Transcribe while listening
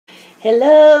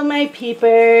Hello, my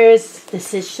peepers.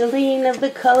 This is Shalene of the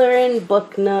Coloring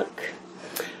Book Nook.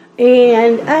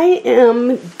 And I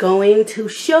am going to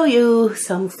show you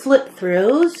some flip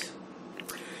throughs.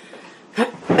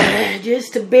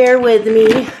 Just to bear with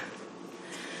me.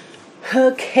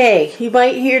 Okay, you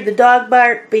might hear the dog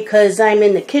bark because I'm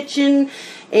in the kitchen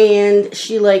and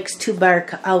she likes to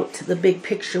bark out the big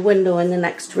picture window in the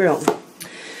next room.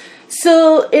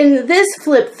 So in this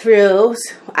flip throughs,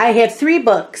 I have 3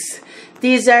 books.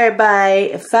 These are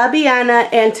by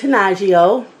Fabiana and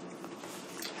Attanasio.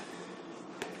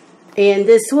 And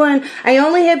this one, I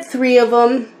only have 3 of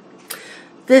them.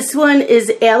 This one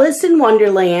is Alice in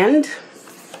Wonderland.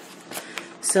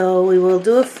 So we will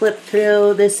do a flip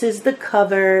through. This is the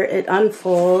cover. It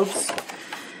unfolds.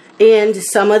 And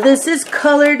some of this is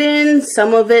colored in.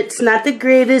 Some of it's not the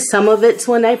greatest. Some of it's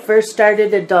when I first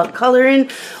started adult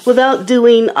coloring without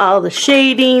doing all the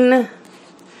shading.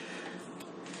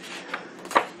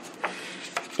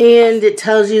 And it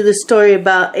tells you the story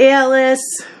about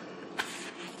Alice.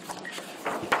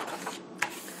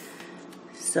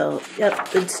 So, yep,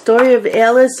 the story of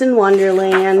Alice in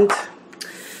Wonderland.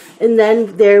 And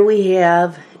then there we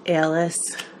have Alice.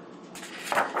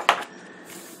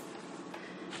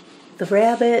 The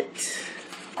rabbit.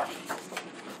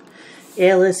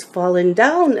 Alice falling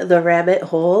down the rabbit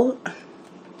hole.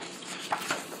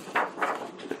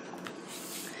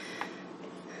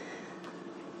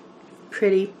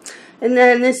 Pretty. And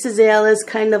then this is Alice,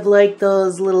 kind of like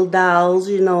those little dolls,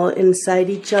 you know,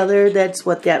 inside each other. That's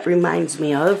what that reminds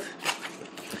me of.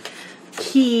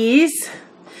 Keys.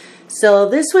 So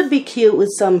this would be cute with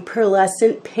some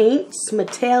pearlescent paints,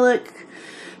 metallic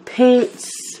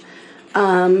paints,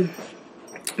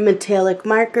 metallic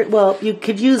marker. Well, you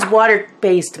could use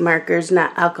water-based markers,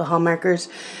 not alcohol markers.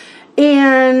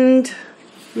 And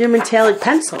your metallic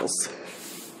pencils.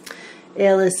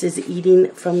 Alice is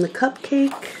eating from the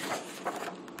cupcake.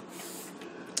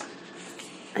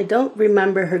 I don't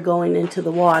remember her going into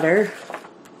the water.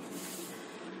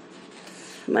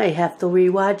 Might have to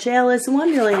rewatch Alice in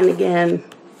Wonderland again.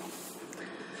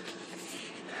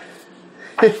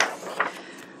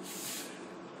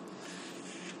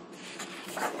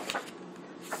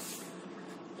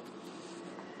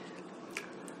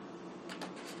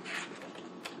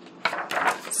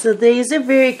 So these are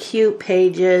very cute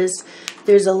pages.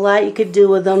 There's a lot you could do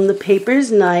with them. The paper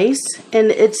is nice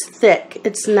and it's thick.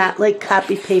 It's not like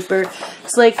copy paper.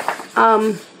 It's like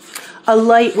a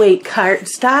lightweight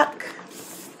cardstock.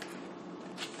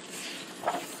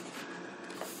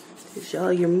 There's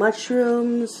all your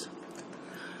mushrooms.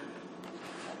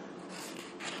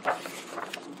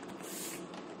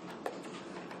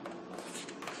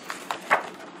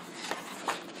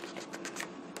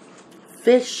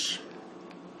 Fish.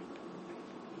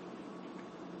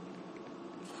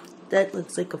 That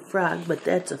looks like a frog, but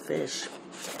that's a fish.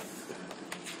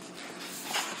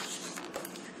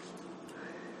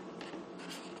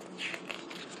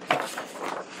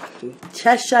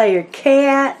 Cheshire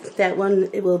Cat. That one,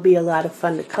 it will be a lot of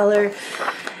fun to color.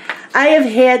 I have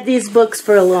had these books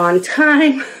for a long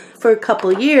time, for a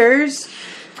couple years.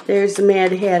 There's the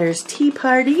Mad Hatter's Tea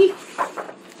Party.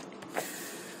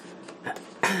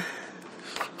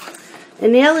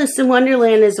 And Alice in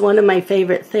Wonderland is one of my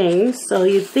favorite things, so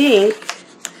you'd think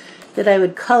that I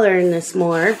would color in this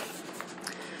more.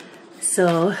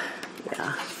 So,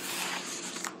 yeah.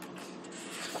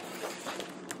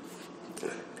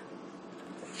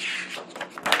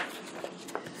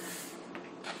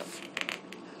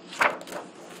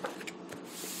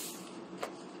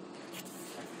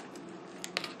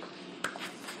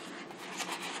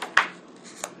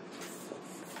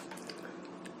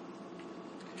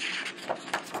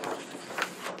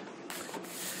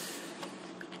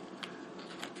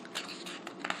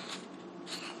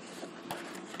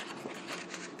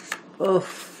 Oh.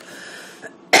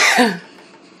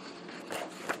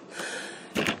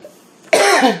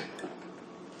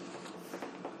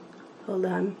 Hold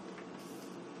on.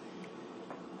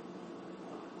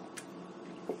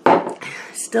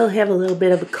 Still have a little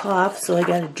bit of a cough, so I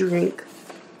got a drink.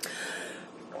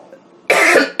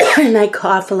 And I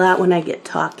cough a lot when I get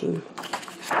talking.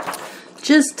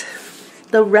 Just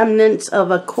the remnants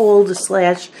of a cold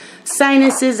 /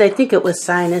 sinuses. I think it was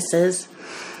sinuses.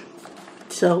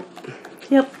 So,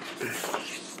 yep.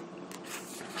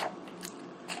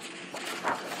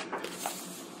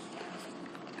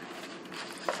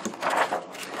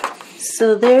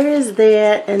 So there is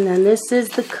that, and then this is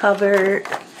the cover,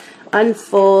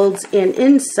 unfolds, and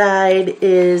inside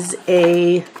is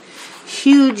a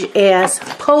huge ass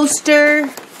poster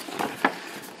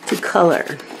to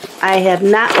color. I have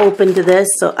not opened this,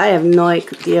 so I have no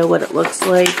idea what it looks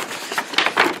like.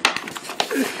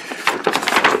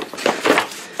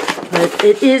 But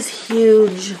it is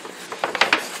huge.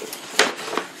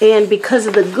 And because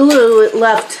of the glue, it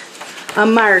left a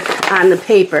mark on the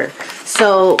paper.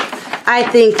 So I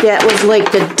think that was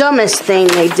like the dumbest thing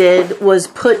they did, was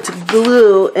put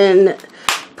glue and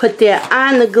put that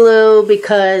on the glue,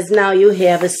 because now you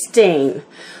have a stain.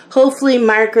 Hopefully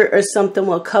marker or something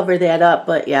will cover that up,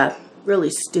 but yeah, really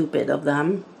stupid of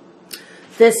them.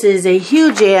 This is a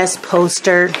huge ass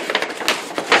poster.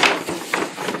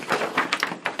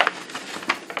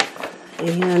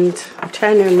 And I'm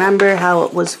trying to remember how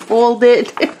it was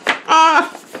folded.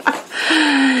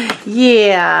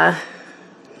 Yeah.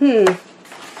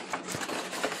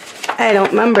 I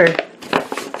don't remember.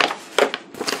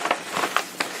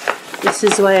 This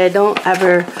is why I don't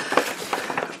ever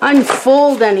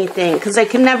unfold anything, because I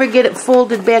can never get it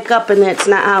folded back up, and that's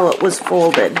not how it was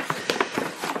folded.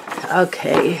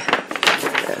 Okay.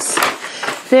 This.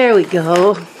 There we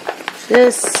go.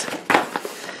 This.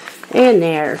 And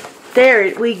there.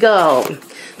 There we go.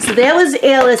 So that was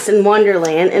Alice in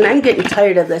Wonderland, and I'm getting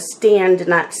tired of the stand,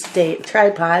 not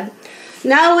tripod.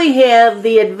 Now we have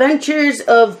The Adventures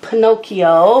of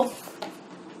Pinocchio.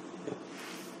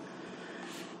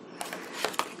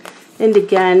 And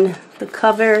again, the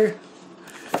cover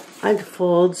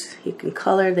unfolds. You can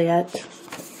color that.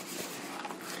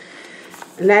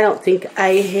 And I don't think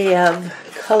I have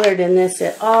colored in this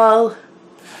at all.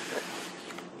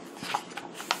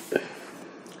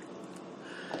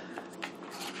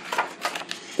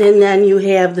 And then you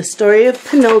have the story of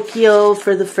Pinocchio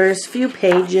for the first few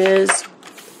pages.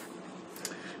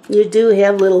 You do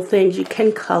have little things you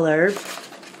can color.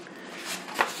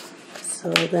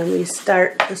 So then we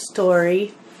start the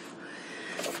story.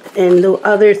 And the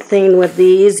other thing with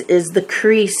these is the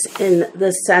crease in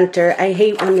the center. I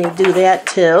hate when they do that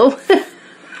too.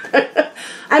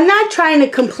 I'm not trying to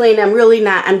complain. I'm really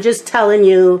not. I'm just telling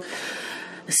you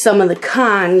some of the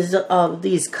cons of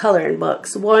these coloring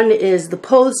books. One is the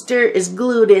poster is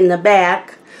glued in the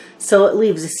back, so it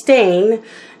leaves a stain.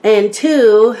 And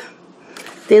two,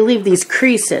 they leave these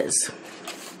creases.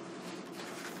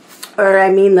 Or I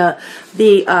mean the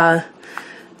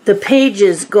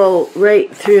pages go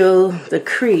right through the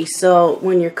crease, so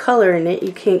when you're coloring it,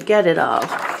 you can't get it all.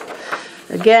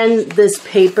 Again, this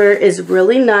paper is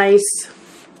really nice,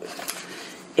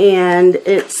 and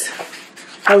it's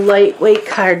a lightweight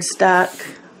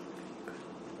cardstock.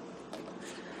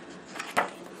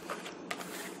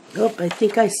 Oh, I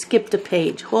think I skipped a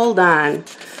page. Hold on.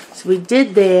 So we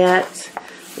did that.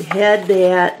 We had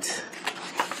that.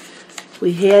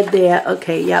 We had that.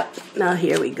 Okay, yep. Now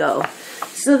here we go.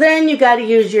 So then you got to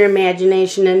use your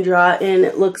imagination and draw in.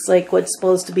 It looks like what's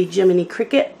supposed to be Jiminy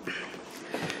Cricket.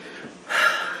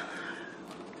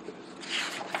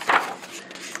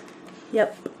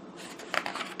 Yep.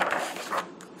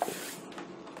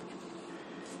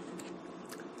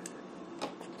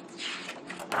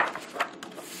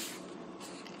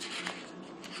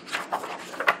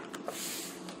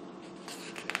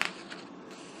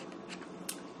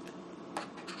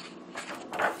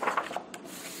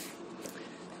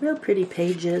 Real pretty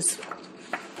pages.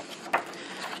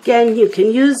 Again, you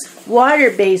can use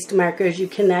water-based markers. You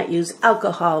cannot use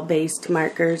alcohol-based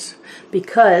markers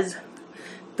because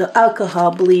the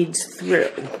alcohol bleeds through.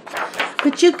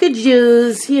 But you could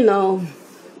use, you know,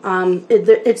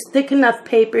 it's thick enough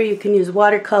paper. You can use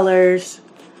watercolors,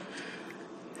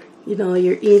 you know,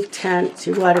 your ink tints,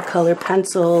 your watercolor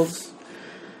pencils,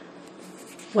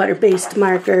 water-based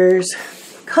markers,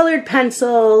 colored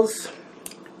pencils,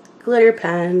 glitter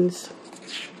pens.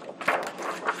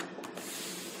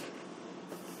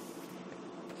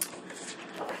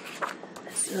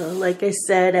 So like I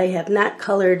said, I have not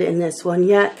colored in this one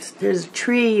yet. There's a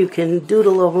tree, you can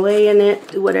doodle away in it,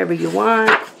 do whatever you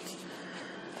want.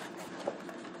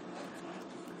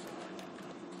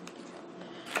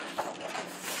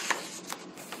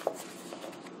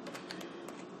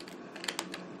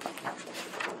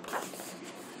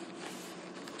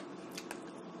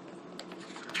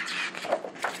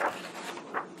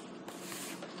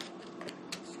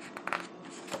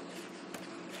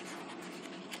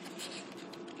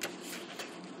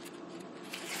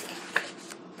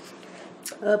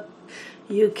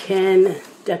 You can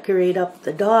decorate up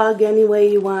the dog any way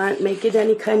you want, make it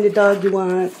any kind of dog you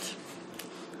want.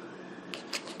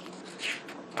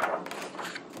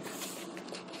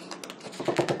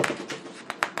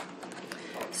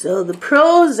 So the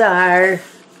pros are,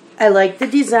 I like the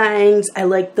designs, I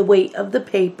like the weight of the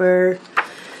paper.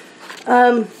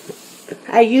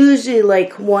 I usually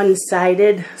like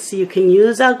one-sided, so you can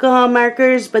use alcohol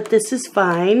markers, but this is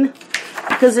fine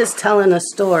because it's telling a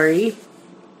story.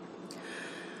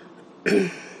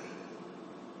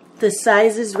 The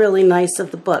size is really nice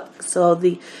of the book. So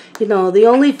the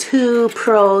only two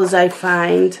pros I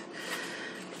find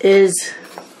is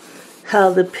how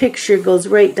the picture goes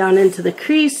right down into the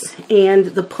crease and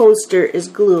the poster is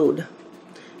glued,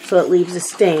 so it leaves a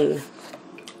stain.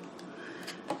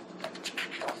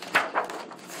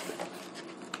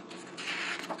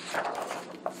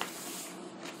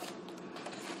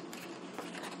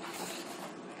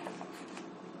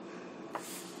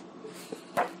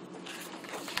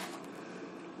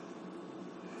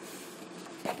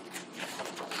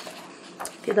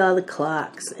 Get all the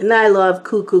clocks, and I love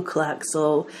cuckoo clocks,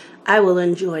 so I will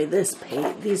enjoy this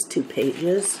page, these two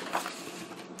pages.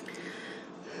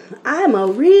 I'm a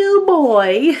real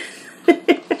boy.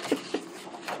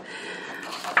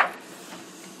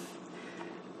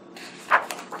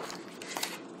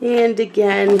 And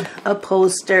again, a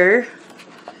poster.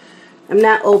 I'm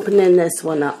not opening this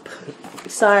one up.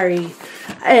 Sorry,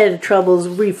 I had troubles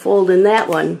refolding that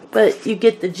one, but you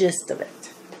get the gist of it.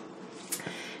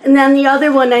 And then the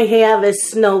other one I have is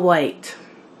Snow White.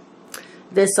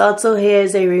 This also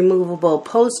has a removable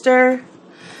poster.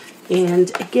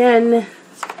 And again,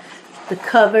 the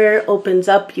cover opens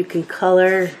up. You can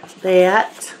color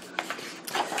that.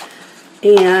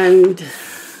 And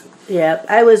yeah,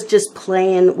 I was just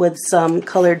playing with some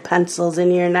colored pencils in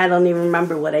here, and I don't even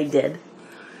remember what I did.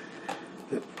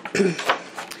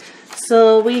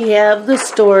 So we have the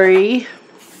story,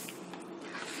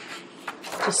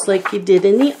 just like you did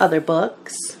in the other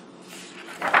books.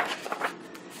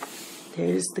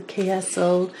 There's the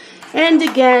castle. And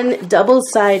again,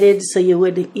 double-sided, so you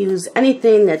would use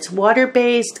anything that's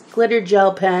water-based, glitter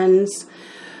gel pens,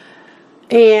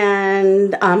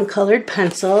 and colored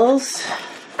pencils.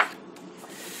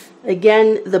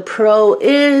 Again, the pro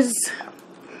is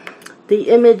the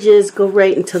images go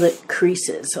right into the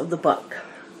creases of the book.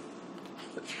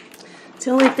 It's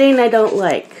the only thing I don't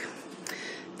like.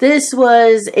 This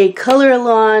was a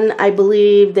color-along, I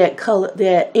believe,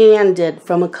 that Anne did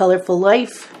from A Colorful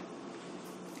Life.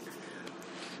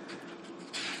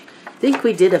 I think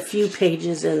we did a few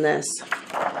pages in this.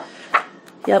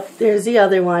 Yep, there's the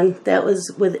other one. That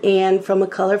was with Anne from A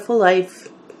Colorful Life.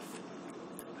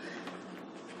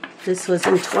 This was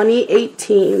in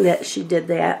 2018 that she did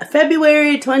that.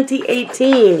 February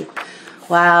 2018.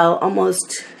 Wow,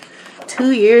 almost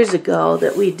 2 years ago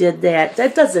that we did that.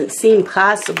 That doesn't seem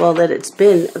possible that it's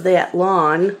been that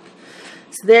long.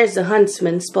 So there's the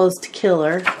huntsman supposed to kill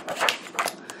her.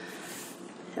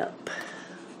 Yep.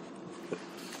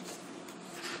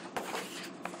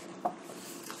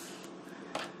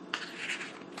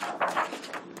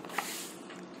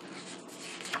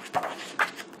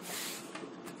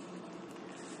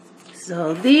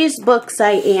 So these books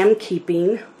I am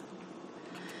keeping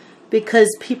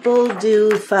because people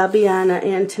do Fabiana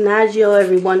and Attanasio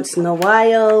every once in a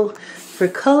while for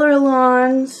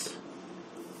color-alongs.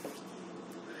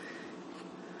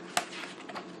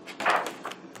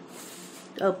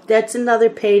 Oh, that's another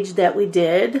page that we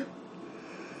did.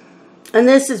 And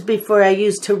this is before I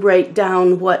used to write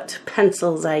down what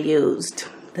pencils I used,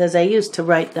 because I used to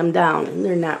write them down and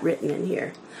they're not written in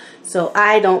here. So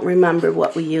I don't remember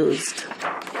what we used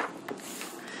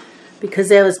because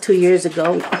that was 2 years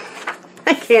ago.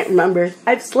 I can't remember.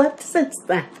 I've slept since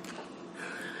then.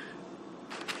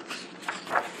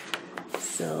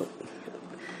 So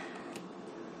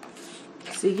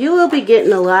you will be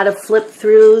getting a lot of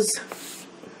flip-throughs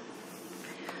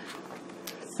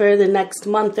for the next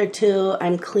month or two.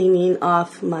 I'm cleaning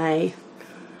off my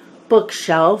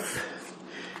bookshelf,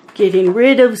 getting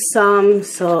rid of some,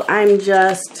 so I'm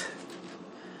just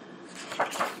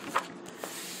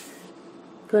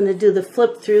going to do the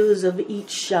flip-throughs of each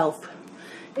shelf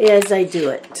as I do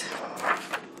it.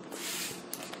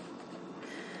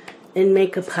 And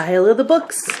make a pile of the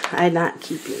books I'm not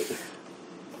keeping.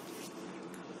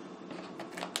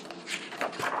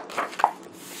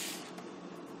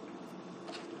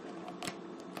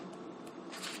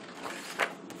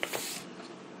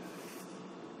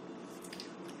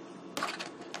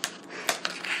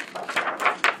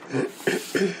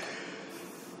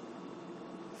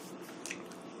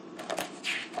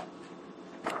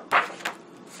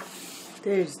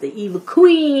 There's the evil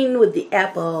queen with the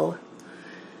apple.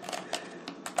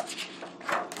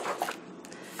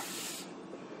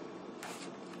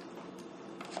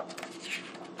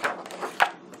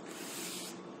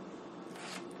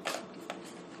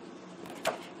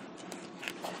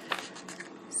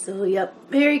 So, yep,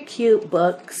 very cute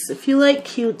books. If you like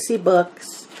cutesy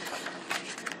books,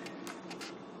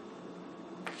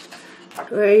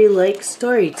 or you like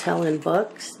storytelling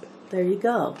books, there you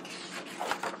go.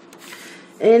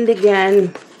 And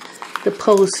again, the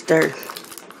poster.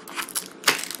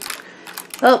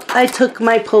 Oh, I took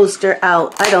my poster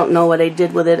out. I don't know what I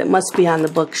did with it. It must be on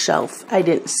the bookshelf. I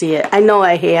didn't see it. I know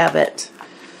I have it.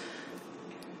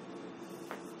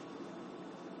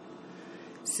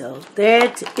 So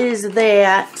that is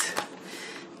that.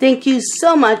 Thank you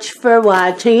so much for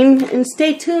watching, and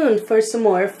stay tuned for some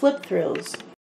more flip throughs.